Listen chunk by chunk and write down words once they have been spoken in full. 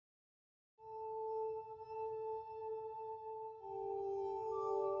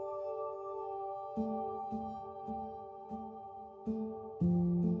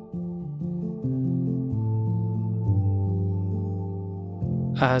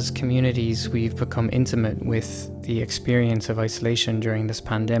As communities, we've become intimate with the experience of isolation during this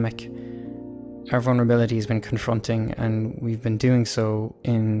pandemic. Our vulnerability has been confronting, and we've been doing so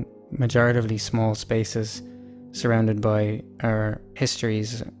in majoritively small spaces, surrounded by our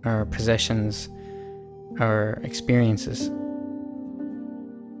histories, our possessions, our experiences.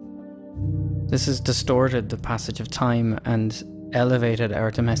 This has distorted the passage of time and elevated our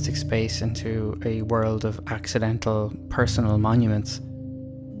domestic space into a world of accidental personal monuments.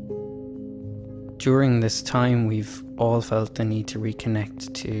 During this time, we've all felt the need to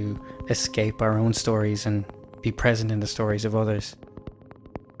reconnect, to escape our own stories and be present in the stories of others.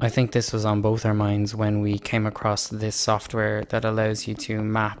 I think this was on both our minds when we came across this software that allows you to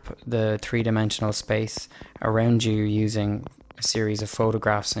map the three-dimensional space around you using a series of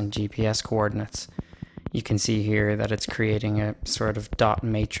photographs and GPS coordinates. You can see here that it's creating a sort of dot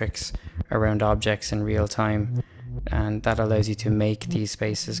matrix around objects in real time, and that allows you to make these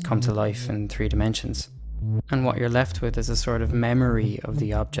spaces come to life in 3 dimensions. And what you're left with is a sort of memory of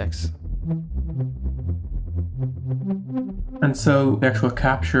the objects. And so the actual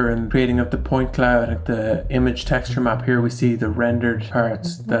capture and creating of the point cloud, the image texture map, here we see the rendered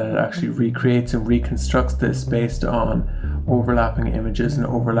parts that it actually recreates and reconstructs this based on overlapping images and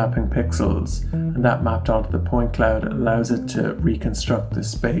overlapping pixels. And that mapped onto the point cloud allows it to reconstruct the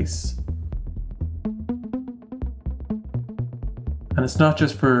space. And it's not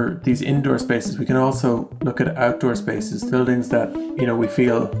just for these indoor spaces, we can also look at outdoor spaces, buildings that, we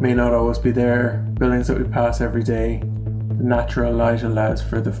feel may not always be there, buildings that we pass every day. The natural light allows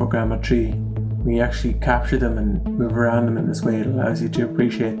for the photogrammetry. When you actually capture them and move around them in this way, it allows you to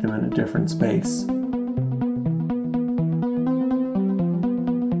appreciate them in a different space.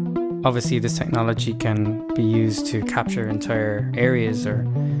 Obviously, this technology can be used to capture entire areas or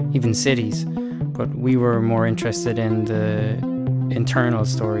even cities, but we were more interested in the internal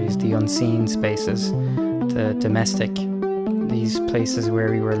stories, the unseen spaces, the domestic, these places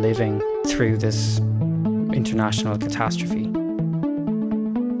where we were living through this international catastrophe.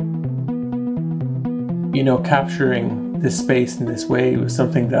 Capturing this space in this way was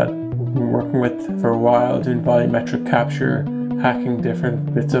something that we've been working with for a while, doing volumetric capture, hacking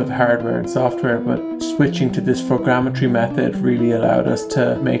different bits of hardware and software, but switching to this photogrammetry method really allowed us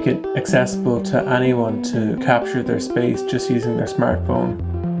to make it accessible to anyone to capture their space just using their smartphone.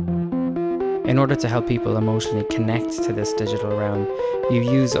 In order to help people emotionally connect to this digital realm, you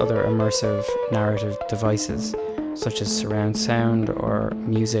use other immersive narrative devices, such as surround sound or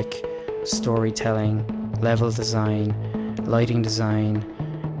music, storytelling, level design, lighting design.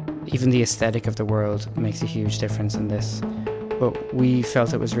 Even the aesthetic of the world makes a huge difference in this. But we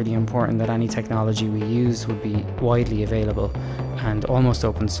felt it was really important that any technology we used would be widely available and almost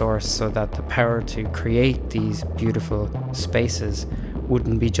open source, so that the power to create these beautiful spaces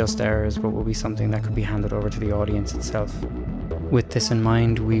wouldn't be just ours, but would be something that could be handed over to the audience itself. With this in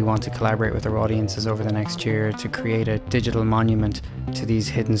mind, we want to collaborate with our audiences over the next year to create a digital monument to these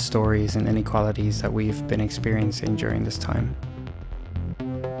hidden stories and inequalities that we've been experiencing during this time.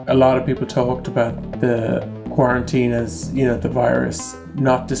 A lot of people talked about the quarantine as, the virus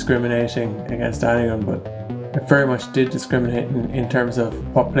not discriminating against anyone, but it very much did discriminate in terms of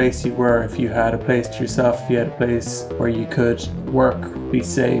what place you were. If you had a place to yourself, if you had a place where you could work, be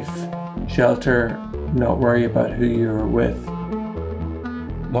safe, shelter, not worry about who you were with.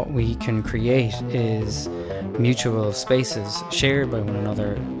 What we can create is mutual spaces shared by one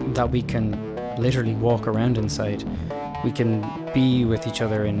another that we can literally walk around inside. We can be with each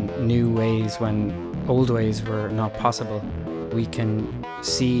other in new ways when old ways were not possible. We can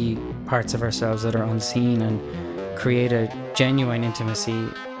see parts of ourselves that are unseen and create a genuine intimacy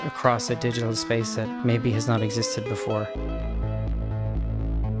across a digital space that maybe has not existed before.